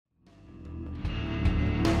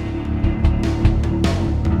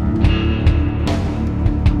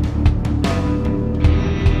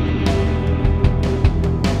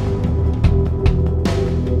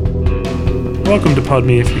Welcome to Pod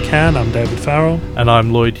Me If You Can. I'm David Farrell. And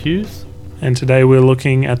I'm Lloyd Hughes. And today we're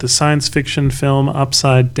looking at the science fiction film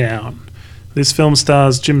Upside Down. This film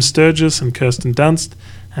stars Jim Sturgis and Kirsten Dunst,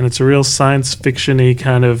 and it's a real science fiction-y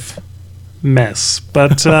kind of mess.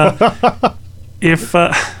 But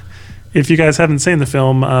if you guys haven't seen the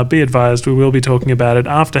film, be advised we will be talking about it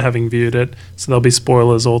after having viewed it, so there'll be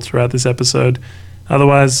spoilers all throughout this episode.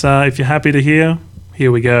 Otherwise, if you're happy to hear,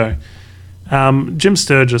 here we go. Jim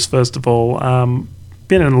Sturgis, first of all,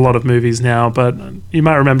 been in a lot of movies now, but you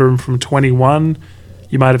might remember him from 21.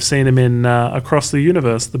 You might have seen him in Across the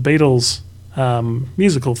Universe, the Beatles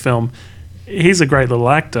musical film. He's a great little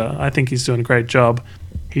actor. I think he's doing a great job.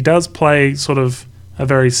 He does play sort of a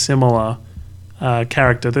very similar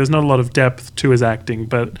character. There's not a lot of depth to his acting,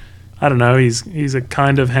 but I don't know, he's a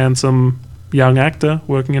kind of handsome young actor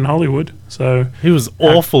working in Hollywood. So he was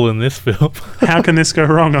awful in this film. How can this go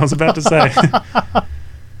wrong? I was about to say.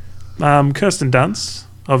 Kirsten Dunst,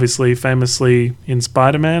 obviously famously in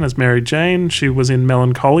Spider-Man as Mary Jane. She was in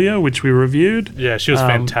Melancholia, which we reviewed. Yeah, she was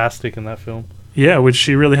fantastic in that film. Yeah, which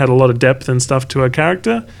she really had a lot of depth and stuff to her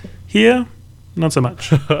character. Here, not so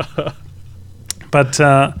much.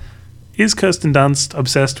 But is Kirsten Dunst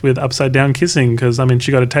obsessed with upside down kissing? Because, I mean,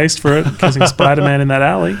 she got a taste for it, kissing Spider-Man in that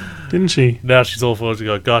alley, didn't she? Now she's all forward to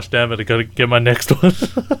go, gosh damn it, I got to get my next one.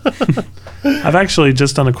 I've actually,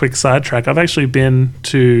 just on a quick sidetrack, I've actually been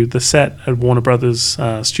to the set at Warner Brothers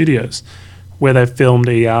Studios where they filmed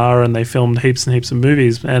ER and they filmed heaps and heaps of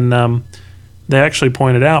movies, and they actually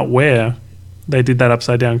pointed out where they did that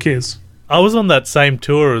upside down kiss. I was on that same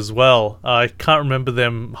tour as well. I can't remember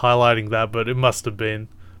them highlighting that, but it must have been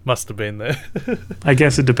there. I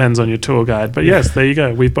guess it depends on your tour guide, but yes, there you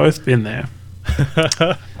go. We've both been there.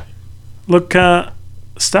 Look,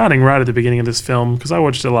 starting right at the beginning of this film, because I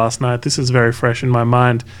watched it last night, this is very fresh in my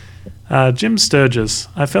mind. Jim Sturgis,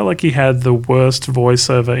 I felt like he had the worst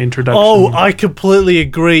voiceover introduction. Oh, I completely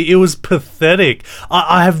agree. It was pathetic.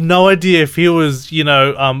 I have no idea if he was,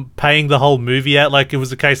 paying the whole movie out. Like, it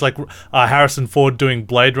was a case like Harrison Ford doing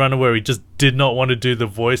Blade Runner where he just did not want to do the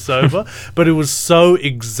voiceover. But it was so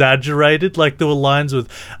exaggerated. Like, there were lines with,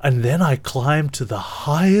 and then I climbed to the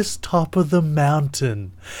highest top of the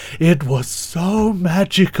mountain. It was so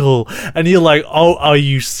magical. And you're like, oh, are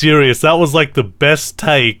you serious? That was like the best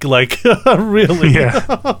take. Like, really? Yeah.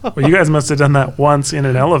 Well, you guys must have done that once in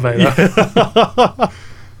an elevator.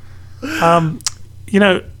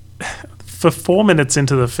 Yeah. For 4 minutes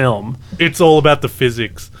into the film, it's all about the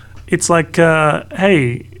physics. It's like,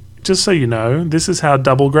 hey, just so you know, this is how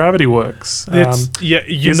double gravity works. You're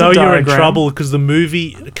in trouble because the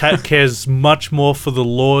movie cares much more for the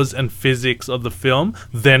laws and physics of the film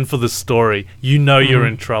than for the story. You're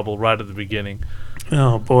in trouble right at the beginning.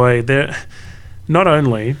 Oh boy, not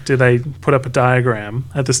only do they put up a diagram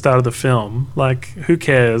at the start of the film, like, who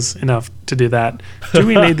cares enough to do that? Do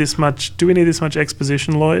we need this much? Do we need this much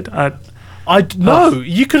exposition, Lloyd? No,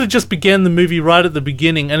 you could have just began the movie right at the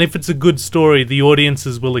beginning, and if it's a good story, the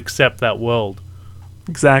audiences will accept that world.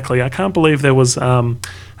 Exactly. I can't believe there was a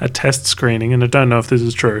test screening, and I don't know if this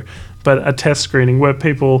is true, but a test screening where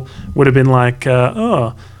people would have been like,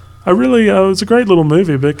 it's a great little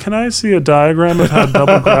movie, but can I see a diagram of how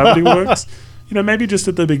double gravity works? Maybe just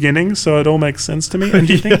at the beginning, so it all makes sense to me. And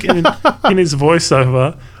do you think in his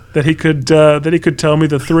voiceover that he could tell me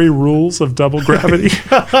the 3 rules of double gravity?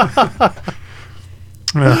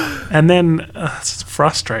 And then it's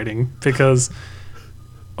frustrating because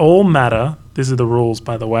all matter. These are the rules,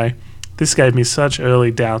 by the way. This gave me such early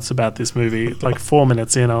doubts about this movie. Like 4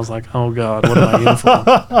 minutes in, I was like, "Oh God, what am I in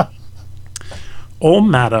for?" All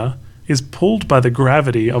matter is pulled by the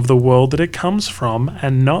gravity of the world that it comes from,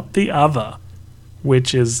 and not the other,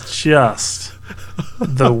 which is just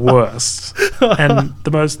the worst. And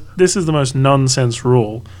this is the most nonsense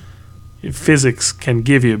rule physics can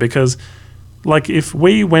give you, because, like, if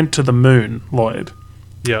we went to the moon, Lloyd,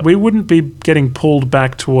 we wouldn't be getting pulled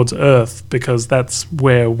back towards Earth because that's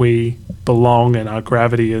where we belong and our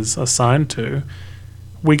gravity is assigned to.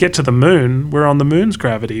 We get to the moon, we're on the moon's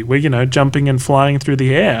gravity. We're, jumping and flying through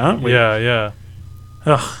the air, aren't we? Yeah.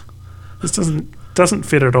 Ugh. This doesn't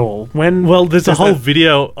fit at all. There's a whole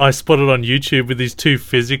video I spotted on YouTube with these 2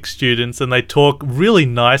 physics students, and they talk really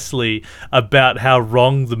nicely about how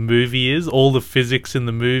wrong the movie is, all the physics in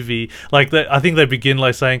the movie. Like, I think they begin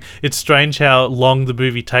like saying, it's strange how long the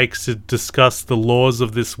movie takes to discuss the laws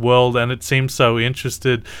of this world, and it seems so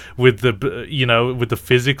interested with the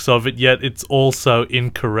physics of it, yet it's also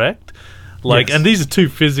incorrect. Like, Yes. and these are two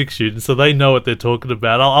physics students, so they know what they're talking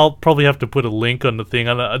about. I'll probably have to put a link on the thing,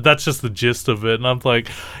 and that's just the gist of it. And I'm like,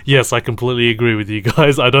 yes, I completely agree with you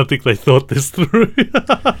guys. I don't think they thought this through.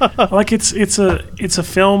 Like it's a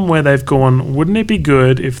film where they've gone, wouldn't it be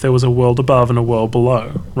good if there was a world above and a world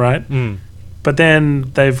below, right? But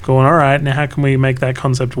then they've gone, all right, now how can we make that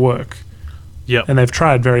concept work? Yep. And they've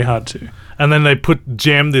tried very hard to. And then they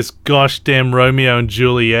jam this gosh damn Romeo and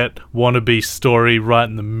Juliet wannabe story right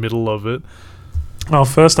in the middle of it. Well,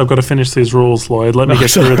 first I've got to finish these rules, Lloyd. Let me get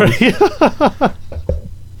through them.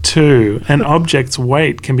 2. An object's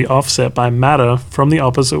weight can be offset by matter from the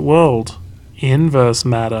opposite world. Inverse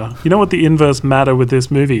matter. You know what the inverse matter with this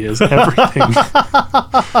movie is? Everything.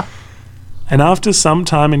 And after some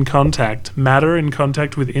time in contact, matter in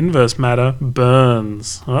contact with inverse matter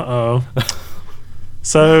burns. Uh-oh.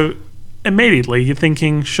 So immediately you're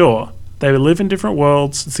thinking, sure, they live in different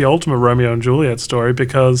worlds. It's the ultimate Romeo and Juliet story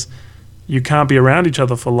because you can't be around each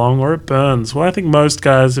other for long or it burns. Well, I think most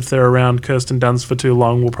guys, if they're around Kirsten Dunst for too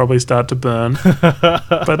long, will probably start to burn.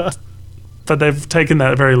 but they've taken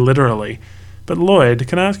that very literally. But Lloyd,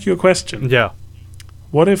 can I ask you a question? Yeah.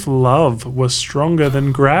 What if love was stronger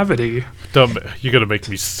than gravity? You're gonna make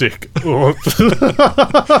me sick.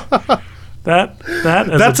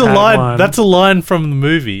 That's a line. That's a line from the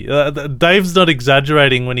movie. Dave's not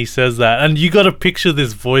exaggerating when he says that, and you got to picture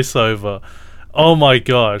this voiceover. Oh my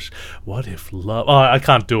gosh! What if love? Oh, I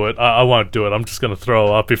can't do it. I won't do it. I'm just gonna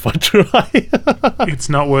throw up if I try. It's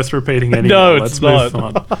not worth repeating anymore. No, Let's it's move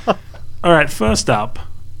not. on. All right. First up,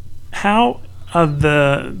 how are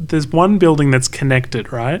there's one building that's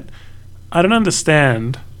connected, right? I don't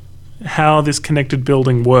understand how this connected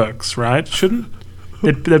building works, right?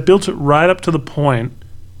 They built it right up to the point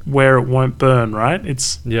where it won't burn, right?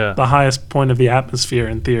 It's the highest point of the atmosphere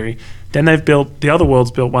in theory. Then the other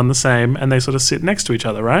world's built one the same, and they sort of sit next to each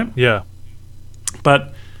other, right? Yeah.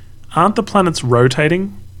 But aren't the planets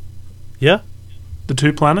rotating? Yeah. The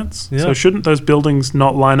two planets? Yeah. So shouldn't those buildings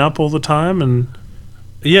not line up all the time? And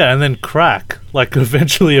then crack, like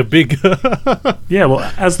eventually a big... yeah, well,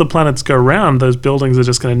 as the planets go round, those buildings are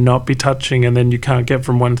just going to not be touching, and then you can't get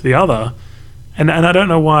from one to the other. And I don't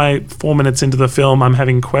know why 4 minutes into the film I'm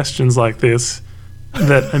having questions like this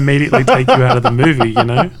that immediately take you out of the movie, you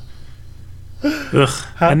know? Ugh.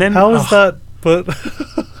 How is that? But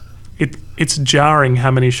it's jarring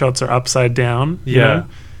how many shots are upside down. Yeah.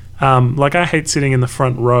 You know? Like I hate sitting in the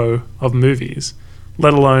front row of movies,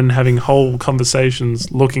 let alone having whole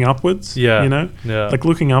conversations looking upwards. Yeah. You know? Yeah. Like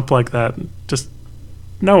looking up like that, just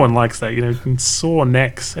no one likes that. You know, sore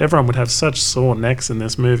necks. Everyone would have such sore necks in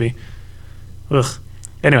this movie. Ugh.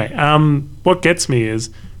 Anyway, what gets me is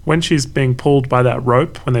when she's being pulled by that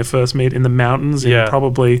rope when they first meet in the mountains in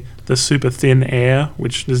probably the super thin air,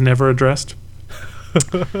 which is never addressed.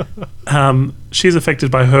 She's affected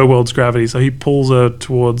by her world's gravity, so he pulls her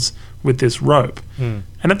towards with this rope. And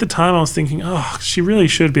at the time I was thinking, oh, she really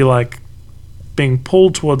should be like being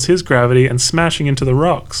pulled towards his gravity and smashing into the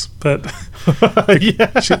rocks. But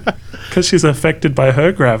because she's affected by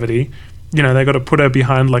her gravity, you know, they got to put her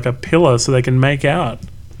behind like a pillar so they can make out.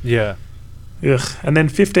 Yeah. Ugh. And then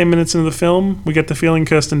 15 minutes into the film, we get the feeling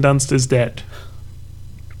Kirsten Dunst is dead.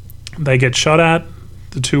 They get shot at.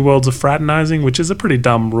 The two worlds are fraternizing, which is a pretty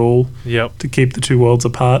dumb rule to keep the two worlds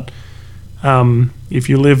apart. If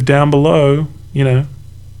you live down below, you know,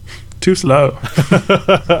 too slow.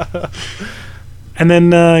 And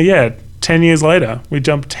then, 10 years later, we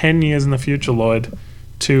jump 10 years in the future, Lloyd,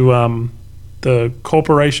 to the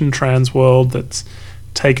corporation trans world that's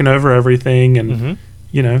taken over everything, and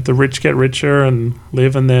you know, the rich get richer and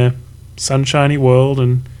live in their sunshiny world,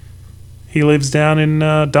 and he lives down in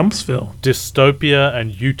Dumpsville. Dystopia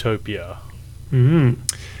and utopia.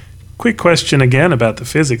 Quick question again about the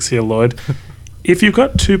physics here, Lloyd. If you've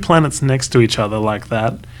got two planets next to each other like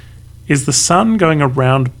that, is the sun going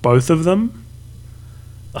around both of them?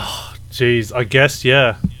 Oh, geez, I guess,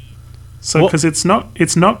 yeah. So, because it's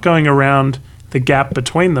not going around the gap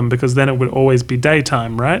between them, because then it would always be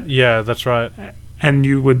daytime, right? Yeah, that's right. And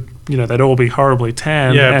you would, you know, they'd all be horribly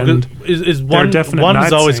tan. Yeah, and is one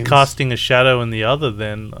is always casting a shadow in the other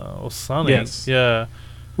then, or sunny. Yes. Yeah.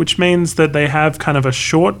 Which means that they have kind of a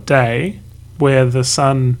short day where the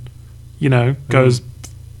sun, you know, goes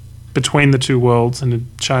between the two worlds and it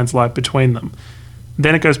shines light between them.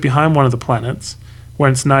 Then it goes behind one of the planets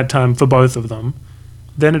when it's nighttime for both of them.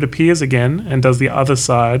 Then it appears again and does the other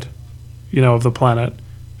side, you know, of the planet,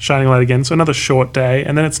 shining light again. So another short day,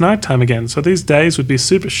 and then it's nighttime again. So these days would be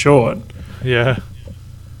super short. Yeah.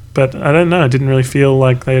 But I don't know. I didn't really feel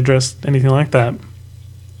like they addressed anything like that.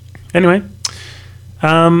 Anyway,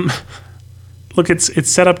 look, it's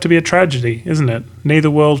set up to be a tragedy, isn't it? Neither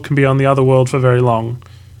world can be on the other world for very long.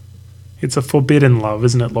 It's a forbidden love,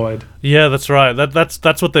 isn't it, Lloyd? Yeah, that's right.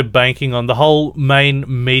 That's what they're banking on. The whole main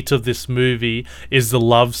meat of this movie is the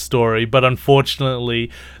love story, but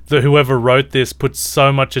unfortunately, whoever wrote this put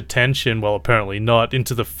so much attention, well, apparently not,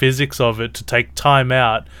 into the physics of it to take time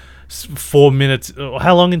out. 4 minutes.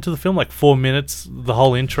 How long into the film? Like 4 minutes. The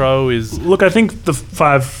whole intro is. Look, I think the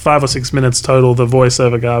five or 6 minutes total, the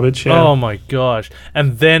voiceover garbage. Yeah. Oh my gosh!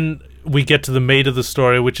 And then we get to the meat of the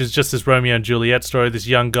story, which is just this Romeo and Juliet story. This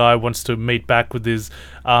young guy wants to meet back with his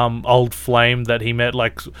old flame that he met.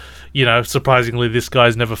 Like, you know, surprisingly, this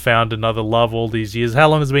guy's never found another love all these years. How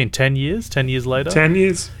long has it been? 10 years? 10 years later? 10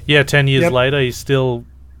 years. Yeah, 10 years Yep. later, he's still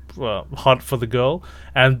hot for the girl.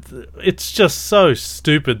 And it's just so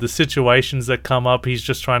stupid, the situations that come up. He's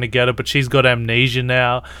just trying to get her, but she's got amnesia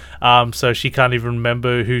now, so she can't even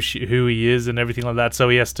remember who he is and everything like that. So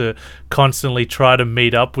he has to constantly try to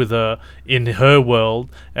meet up with her in her world,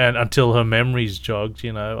 and until her memory's jogged.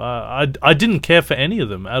 You know, I didn't care for any of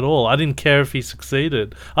them at all. I didn't care if he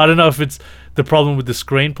succeeded. I don't know if it's the problem with the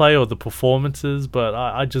screenplay or the performances, but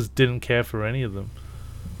I just didn't care for any of them.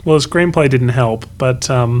 Well, the screenplay didn't help, but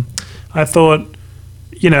I thought,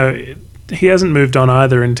 you know, he hasn't moved on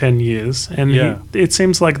either in 10 years. And Yeah. it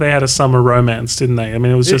seems like they had a summer romance, didn't they? I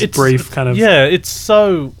mean, it was just brief kind of... Yeah, it's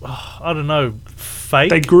so, I don't know, fake.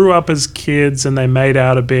 They grew up as kids and they made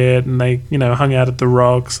out a bit and they, you know, hung out at the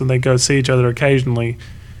rocks and they go see each other occasionally.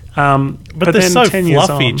 But they're then so 10 years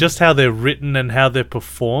fluffy, on- just how they're written and how they're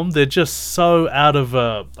performed. They're just so out of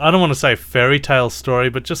a, I don't want to say fairy tale story,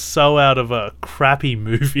 but just so out of a crappy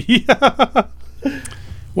movie.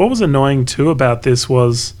 What was annoying too about this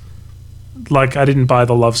was, like, I didn't buy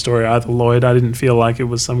the love story either, Lloyd. I didn't feel like it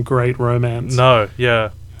was some great romance. No,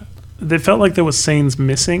 yeah. They felt like there were scenes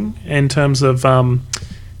missing in terms of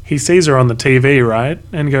he sees her on the TV, right,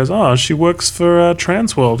 and goes, "Oh, she works for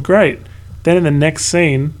Transworld, great." Then in the next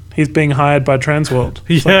scene, he's being hired by Transworld.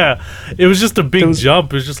 It's like, Yeah, it was just a big was-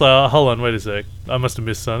 jump. It was just like, oh, hold on, wait a sec. I must have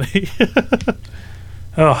missed something.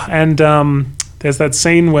 oh, and there's that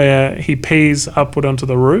scene where he pees upward onto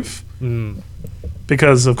the roof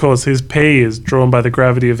because, of course, his pee is drawn by the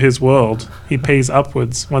gravity of his world. He pees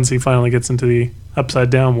upwards once he finally gets into the upside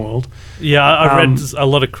down world. Yeah, I read, Um, a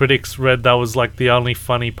lot of critics read that was like the only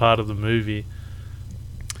funny part of the movie.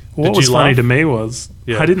 What Did was you funny laugh? to me was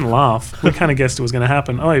Yeah. I didn't laugh. We kind of guessed it was going to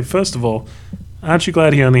happen. Oh, first of all, aren't you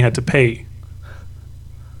glad he only had to pee?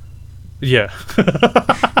 Yeah.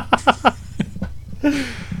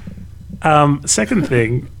 Second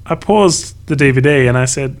thing, I paused the DVD and I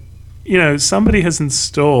said, you know, somebody has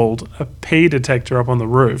installed a pee detector up on the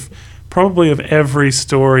roof, probably of every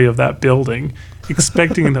story of that building,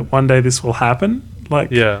 expecting that one day this will happen.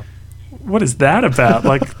 Like, Yeah. what is that about?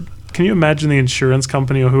 Like, can you imagine the insurance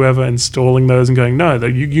company or whoever installing those and going, no,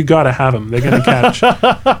 you got to have them. They're going to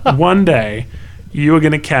catch. One day, you are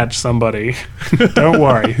going to catch somebody, don't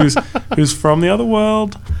worry, who's from the other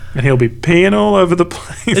world, and he'll be peeing all over the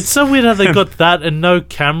place. It's so weird how they got that and no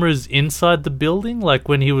cameras inside the building, like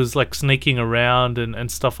when he was like sneaking around and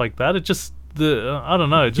stuff like that. It just, I don't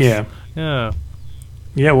know. It just, Yeah. Yeah.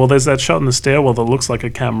 Yeah, well, there's that shot in the stairwell that looks like a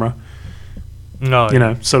camera. No. You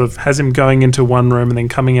know, sort of has him going into one room and then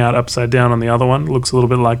coming out upside down on the other one. Looks a little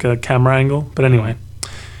bit like a camera angle. But anyway.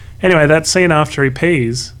 Anyway, that scene after he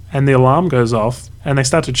pees and the alarm goes off and they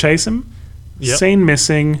start to chase him. Yep. Scene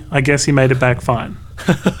missing. I guess he made it back fine.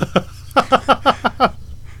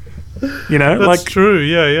 You know, That's like true.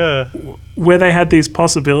 Yeah, yeah. where they had these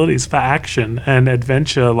possibilities for action and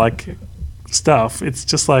adventure, like stuff. It's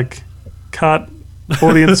just like cut,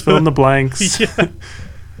 audience fill in the blanks. Yeah.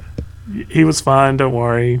 He was fine, don't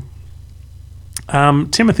worry.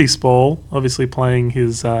 Timothy Spall, obviously playing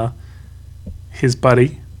his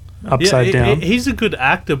buddy upside Yeah, down. he's a good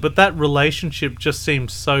actor, but that relationship just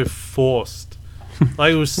seems so forced.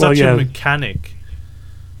 Like it was Well, such yeah. a mechanic.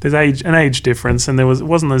 There's an age difference, and it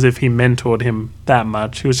wasn't as if he mentored him that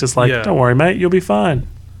much. He was just like, Yeah. "Don't worry, mate, you'll be fine.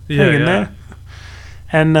 Yeah, Hang in yeah. there."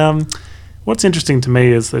 And what's interesting to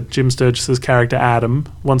me is that Jim Sturgis's character Adam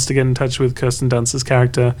wants to get in touch with Kirsten Dunst's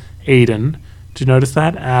character Eden. Did you notice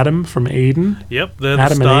that? Adam from Eden. Yep, they're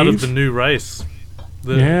Adam the and start Eve? of the new race.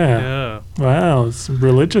 Yeah. Wow, there's some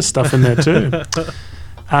religious stuff in there too.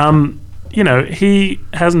 You know, he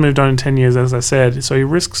hasn't moved on in 10 years, as I said, so he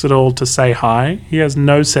risks it all to say hi. He has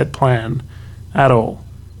no set plan at all,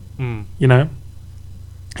 Mm. you know?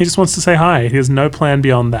 He just wants to say hi. He has no plan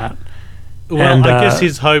beyond that. Well, And, I guess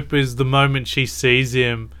his hope is the moment she sees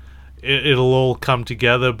him, it'll all come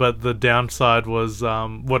together. But the downside was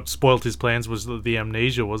what spoilt his plans was the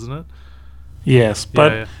amnesia, wasn't it? Yes,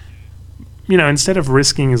 but, yeah. instead of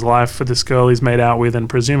risking his life for this girl he's made out with and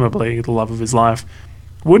presumably the love of his life,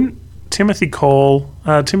 wouldn't Timothy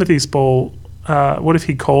Spall, what if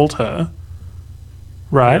he called her,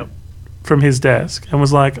 right, Yep. from his desk and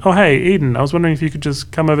was like, oh, hey, Eden, I was wondering if you could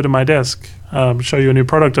just come over to my desk, show you a new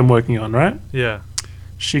product I'm working on, right? Yeah.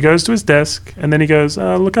 She goes to his desk and then he goes,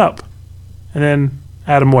 look up. And then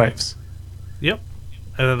Adam waves. Yep.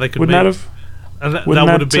 And then they could Wouldn't meet. that have... And that would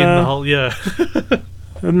wouldn't have been that, the whole, yeah.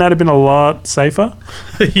 Wouldn't that have been a lot safer?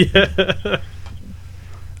 Yeah.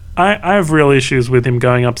 I have real issues with him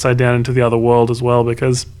going upside down into the other world as well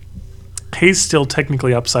because he's still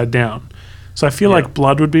technically upside down. So I feel Yeah. like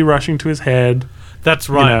blood would be rushing to his head. That's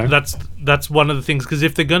right. You know. That's one of the things, because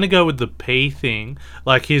if they're going to go with the pee thing,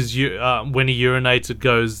 like his when he urinates, it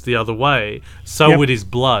goes the other way. So Yep. would his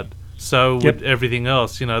blood. So Yep. would everything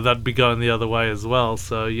else. That'd be going the other way as well.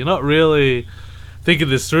 So you're not really thinking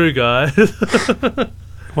this through, guys.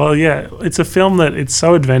 Well, yeah, it's a film that it's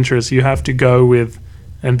so adventurous. You have to go with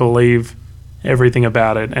and believe everything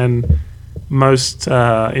about it. And most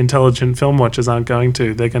intelligent film watchers aren't going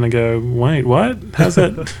to. They're going to go, wait, what? How's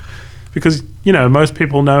that? Because, most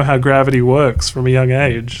people know how gravity works from a young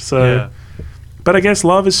age. So, Yeah. But I guess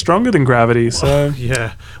love is stronger than gravity. So,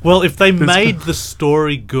 Yeah. Well, if they made the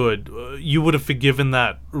story good, you would have forgiven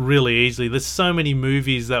that really easily. There's so many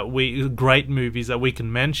great movies that we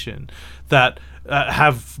can mention that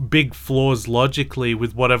have big flaws logically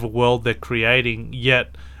with whatever world they're creating,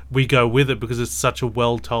 yet we go with it because it's such a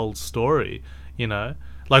well-told story,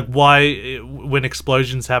 Like, why, when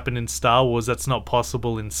explosions happen in Star Wars, that's not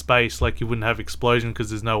possible in space. Like, you wouldn't have explosion because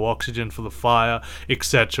there's no oxygen for the fire,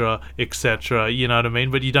 etc., etc., you know what I mean?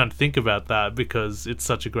 But you don't think about that because it's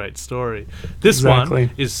such a great story. This Exactly.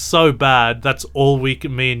 one is so bad, that's all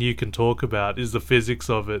me and you can talk about, is the physics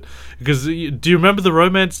of it. Because, do you remember the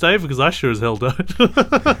romance, Dave? Because I sure as hell don't.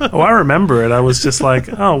 I remember it. I was just like,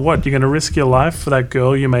 oh, what? You're going to risk your life for that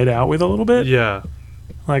girl you made out with a little bit? Yeah.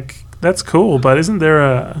 Like, that's cool, but isn't there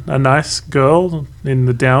a nice girl in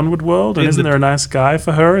the downward world? And isn't there a nice guy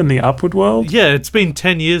for her in the upward world? Yeah, it's been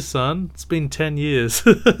 10 years, son. It's been 10 years.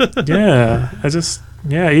 Even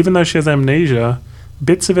though she has amnesia,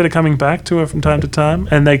 bits of it are coming back to her from time to time,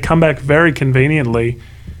 and they come back very conveniently.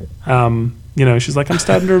 She's like, I'm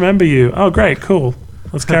starting to remember you. Oh, great, cool.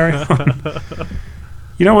 Let's carry on.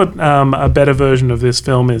 You know what a better version of this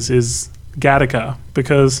film is Gattaca,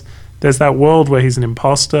 because there's that world where he's an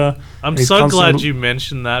imposter. I'm so glad you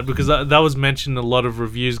mentioned that, because that was mentioned in a lot of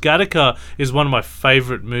reviews. Gattaca is one of my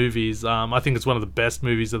favorite movies. I think it's one of the best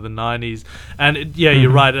movies of the 90s. And you're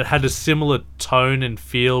right, it had a similar tone and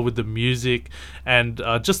feel with the music and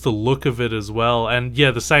just the look of it as well. And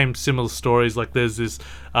the same similar stories, like there's this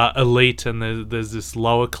elite and there's this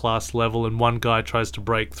lower class level, and one guy tries to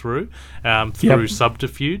break through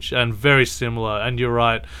subterfuge, and very similar. And you're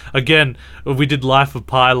right. Again, we did Life of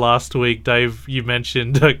Pi last week. Dave, you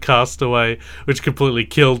mentioned Castaway, which completely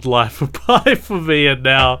killed Life of Pi for me, and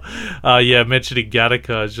now mentioning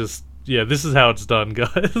Gattaca is just this is how it's done,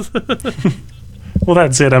 guys. Well,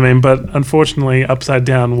 that's it. I mean, but unfortunately, Upside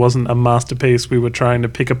Down wasn't a masterpiece we were trying to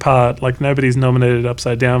pick apart. Like, nobody's nominated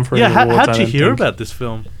Upside Down for any awards. How'd you hear about this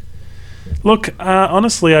film? Look,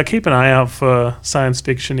 honestly, I keep an eye out for science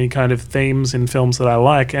fiction-y kind of themes in films that I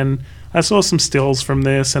like, and I saw some stills from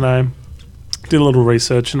this, and I did a little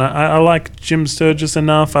research, and I like Jim Sturgis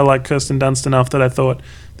enough, I like Kirsten Dunst enough that I thought,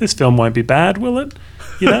 this film won't be bad, will it?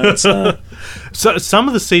 It's... So some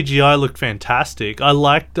of the CGI looked fantastic. I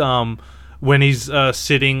liked... when he's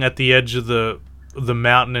sitting at the edge of the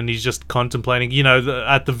mountain and he's just contemplating,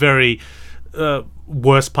 at the very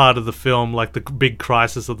worst part of the film, like the big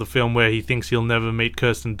crisis of the film where he thinks he'll never meet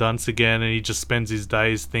Kirsten Dunst again, and he just spends his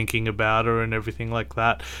days thinking about her and everything like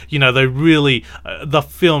that. They really... the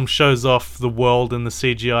film shows off the world and the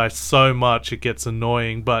CGI so much it gets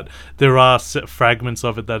annoying, but there are fragments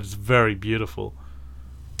of it that is very beautiful.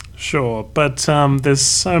 Sure, but there's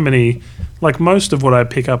so many... Like, most of what I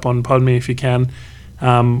pick up on Pod Me If You Can,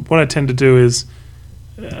 what I tend to do is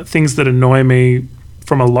things that annoy me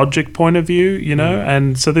from a logic point of view,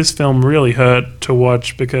 and so this film really hurt to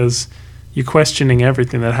watch because you're questioning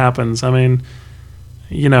everything that happens. I mean,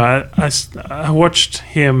 I watched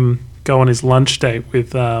him go on his lunch date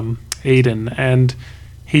with Eden, and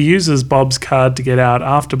he uses Bob's card to get out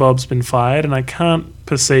after Bob's been fired, and I can't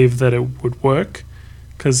perceive that it would work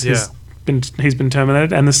because he's been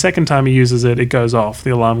terminated, and the second time he uses it, it goes off.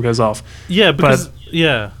 The alarm goes off. Yeah, because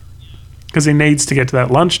because he needs to get to that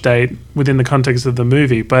lunch date within the context of the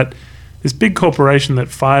movie. But this big corporation that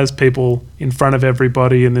fires people in front of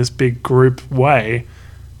everybody in this big group way,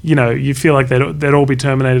 you feel like they'd all be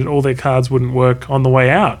terminated. All their cards wouldn't work on the way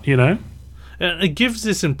out. it gives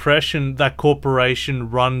this impression that corporation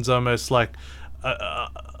runs almost like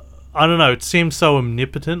I don't know, it seems so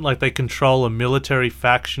omnipotent, like they control a military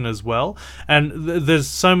faction as well. And there's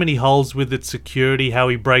so many holes with its security, how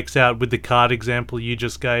he breaks out with the card example you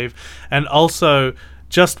just gave. And also,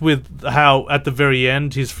 just with how at the very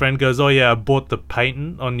end his friend goes, "Oh yeah, I bought the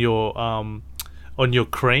patent on your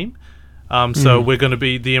cream. So we're going to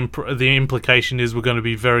be, the implication is we're going to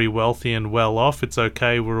be very wealthy and well off. It's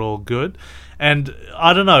okay, we're all good." And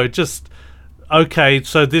I don't know, just... Okay,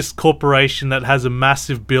 so this corporation that has a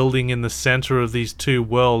massive building in the center of these two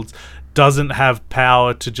worlds doesn't have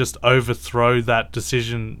power to just overthrow that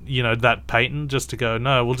decision, that patent, just to go,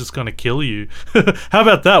 "No, we're just going to kill you." How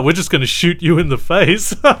about that? We're just going to shoot you in the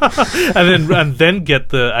face, and then get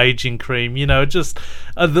the aging cream. Just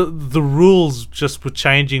the rules just were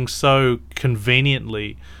changing so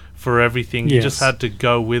conveniently for everything. You just had to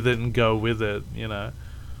go with it and go with it.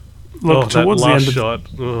 Look, towards the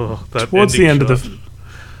end of the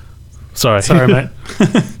sorry, mate.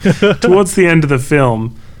 Towards the end of the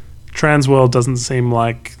film, Transworld doesn't seem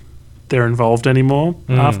like they're involved anymore.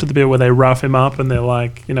 After the bit where they rough him up and they're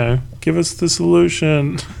like, "Give us the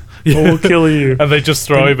solution, or we'll kill you," and they just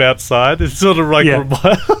throw him outside. It's sort of like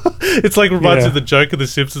it's like reminds me of the joke of The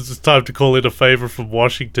Simpsons. It's time to call in a favor from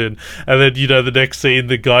Washington, and then the next scene,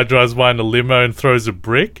 the guy drives by in a limo and throws a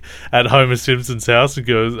brick at Homer Simpson's house and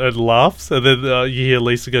goes and laughs, and then you hear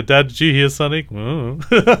Lisa go, "Dad, did you hear something?"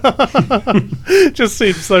 Just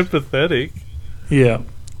seems so pathetic. Yeah.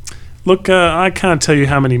 Look, I can't tell you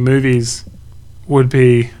how many movies would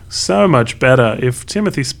be so much better if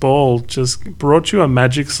Timothy Spall just brought you a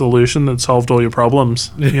magic solution that solved all your problems,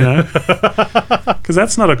 because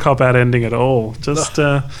that's not a cop-out ending at all. Just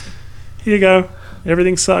here you go,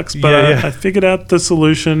 everything sucks, but I figured out the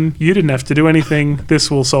solution. You didn't have to do anything.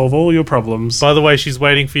 This will solve all your problems. By the way, she's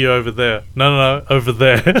waiting for you over there. No, over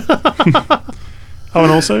there. Oh,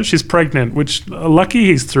 and also she's pregnant, which lucky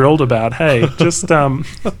he's thrilled about. Hey, just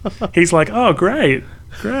he's like, "Oh, great.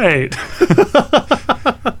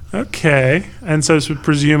 Okay." And so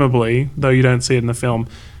presumably, though you don't see it in the film,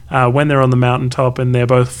 when they're on the mountaintop and they're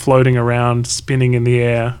both floating around, spinning in the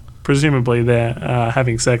air, presumably they're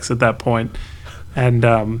having sex at that point.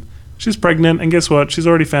 And she's pregnant, and guess what? She's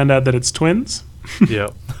already found out that it's twins.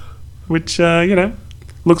 Yep. Which,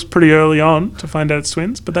 looks pretty early on to find out it's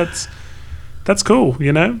twins, but that's cool,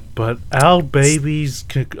 But our babies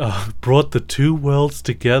brought the two worlds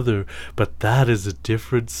together, but that is a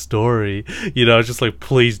different story. It's just like,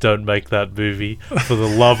 please don't make that movie. For the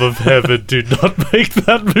love of heaven, do not make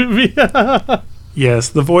that movie. Yes,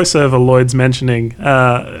 the voiceover Lloyd's mentioning,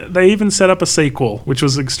 they even set up a sequel, which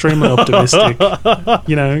was extremely optimistic.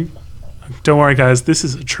 Don't worry, guys, this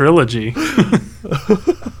is a trilogy.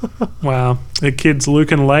 Wow, the kids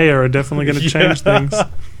Luke and Leia are definitely going to change things.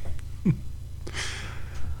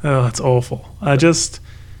 Oh, it's awful. I just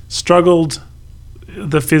struggled.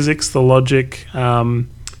 The physics, the logic, the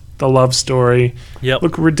love story. Yep.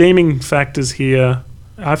 Look, redeeming factors here.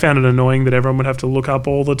 I found it annoying that everyone would have to look up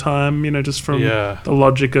all the time, just from the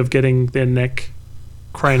logic of getting their neck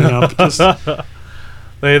craning up.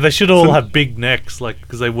 They should all have big necks,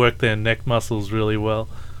 because they work their neck muscles really well.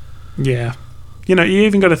 Yeah. You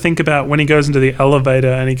even got to think about when he goes into the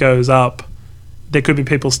elevator and he goes up, there could be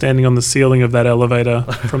people standing on the ceiling of that elevator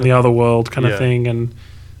from the other world kind of thing. And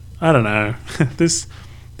I don't know. This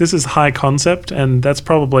is high concept, and that's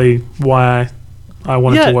probably why I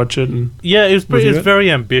wanted to watch it. And it's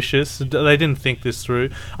very ambitious. They didn't think this through.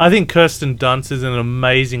 I think Kirsten Dunst is an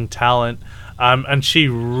amazing talent, and she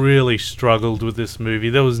really struggled with this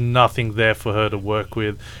movie. There was nothing there for her to work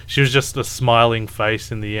with. She was just a smiling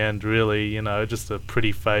face in the end, really, just a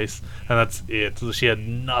pretty face, and that's it. She had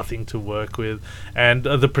nothing to work with. And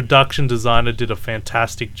the production designer did a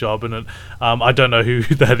fantastic job in it. I don't know who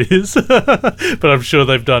that is, but I'm sure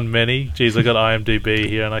they've done many. Geez, I got IMDb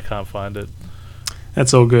here and I can't find it.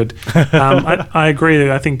 That's all good. I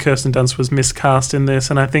agree. I think Kirsten Dunst was miscast in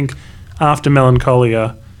this, and I think after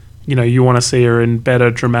Melancholia, you want to see her in better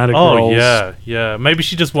dramatic roles. Oh, yeah. Maybe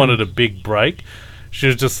she just wanted a big break. She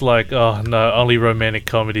was just like, "Oh, no, only romantic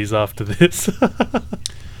comedies after this."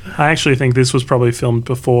 I actually think this was probably filmed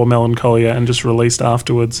before Melancholia and just released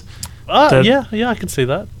afterwards. Yeah, I can see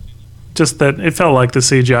that. Just that it felt like the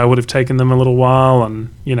CGI would have taken them a little while, and,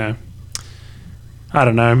 I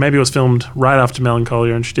don't know, maybe it was filmed right after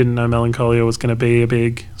Melancholia and she didn't know Melancholia was going to be a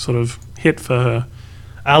big sort of hit for her.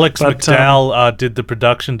 Alex McDowell did the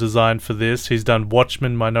production design for this. He's done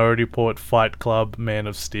Watchmen, Minority Report, Fight Club, Man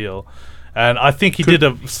of Steel. And I think he did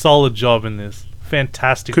a solid job in this.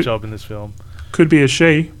 Fantastic job in this film. Could be a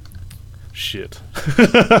she. shit.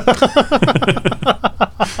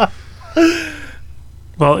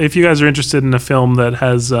 Well, if you guys are interested in a film that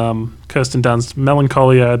has Kirsten Dunst,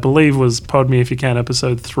 Melancholia, I believe, was Pod Me If You Can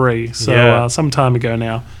episode 3, so some time ago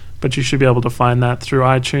now. But you should be able to find that through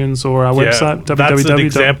iTunes or our website,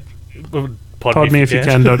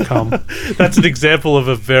 www.podmeifyoucan.com. That's an example of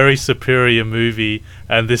a very superior movie,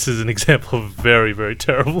 and this is an example of a very, very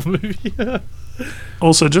terrible movie.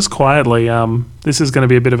 Also, just quietly, this is going to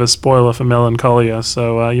be a bit of a spoiler for Melancholia,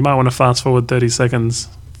 so you might want to fast forward 30 seconds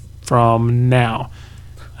from now.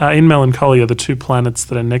 In Melancholia, the two planets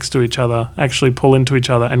that are next to each other actually pull into each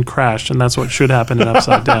other and crash, and that's what should happen in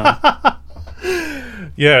Upside Down.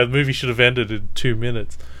 Yeah, the movie should have ended in 2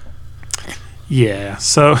 minutes. Yeah,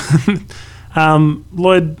 so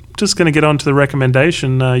Lloyd, just going to get on to the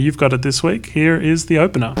recommendation. You've got it this week. Here is the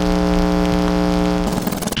opener.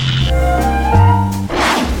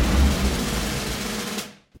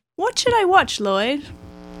 What should I watch, Lloyd?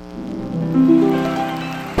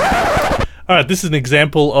 All right, this is an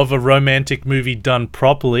example of a romantic movie done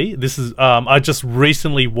properly. This is I just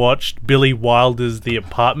recently watched Billy Wilder's The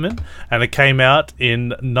Apartment, and it came out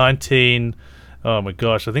in I think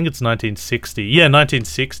it's 1960. Yeah,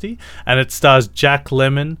 1960, and it stars Jack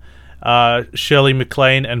Lemmon, Shirley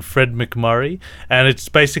MacLaine, and Fred McMurray, and it's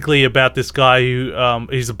basically about this guy who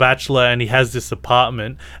he's a bachelor and he has this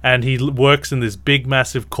apartment and he works in this big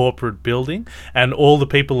massive corporate building, and all the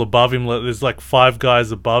people above him, there's like 5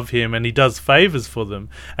 guys above him, and he does favors for them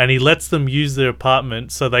and he lets them use their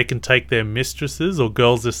apartment so they can take their mistresses or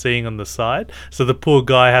girls they're seeing on the side, so the poor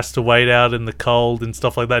guy has to wait out in the cold and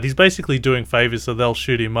stuff like that. He's basically doing favors so they'll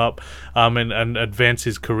shoot him up and advance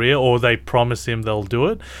his career, or they promise him they'll do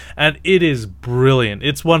it. And it is brilliant.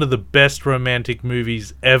 It's one of the best romantic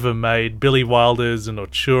movies ever made. Billy Wilder is an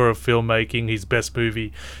auteur of filmmaking. His best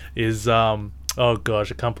movie is oh gosh,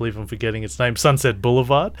 I can't believe I'm forgetting its name, Sunset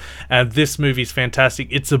Boulevard. And this movie's fantastic.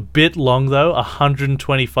 It's a bit long though,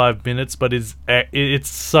 125 minutes, but it's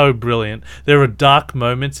so brilliant. There are dark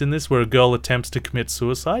moments in this where a girl attempts to commit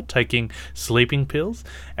suicide taking sleeping pills,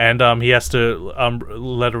 and he has to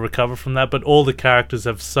let her recover from that. But all the characters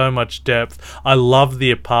have so much depth. I love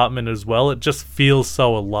the apartment as well. It just feels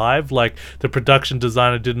so alive. Like, the production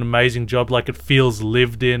designer did an amazing job. Like, it feels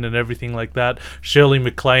lived in and everything like that. Shirley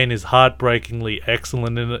MacLaine is heartbreakingly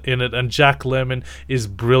excellent in it, and Jack Lemmon is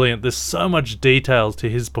brilliant. There's so much detail to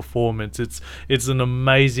his performance. It's an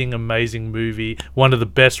amazing movie, one of the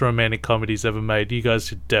best romantic comedies ever made. You guys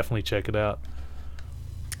should definitely check it out.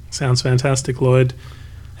 Sounds fantastic, Lloyd.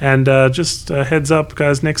 And just a heads up,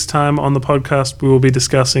 guys, next time on the podcast we will be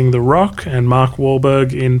discussing The Rock and Mark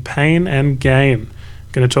Wahlberg in Pain and Gain.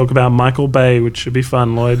 Going to talk about Michael Bay, which should be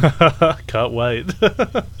fun, Lloyd. Can't wait.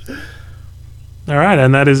 All right,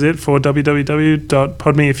 and that is it for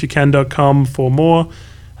www.podmeifyoucan.com for more.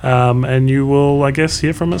 And you will, I guess,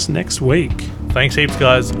 hear from us next week. Thanks heaps,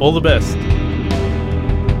 guys. All the best.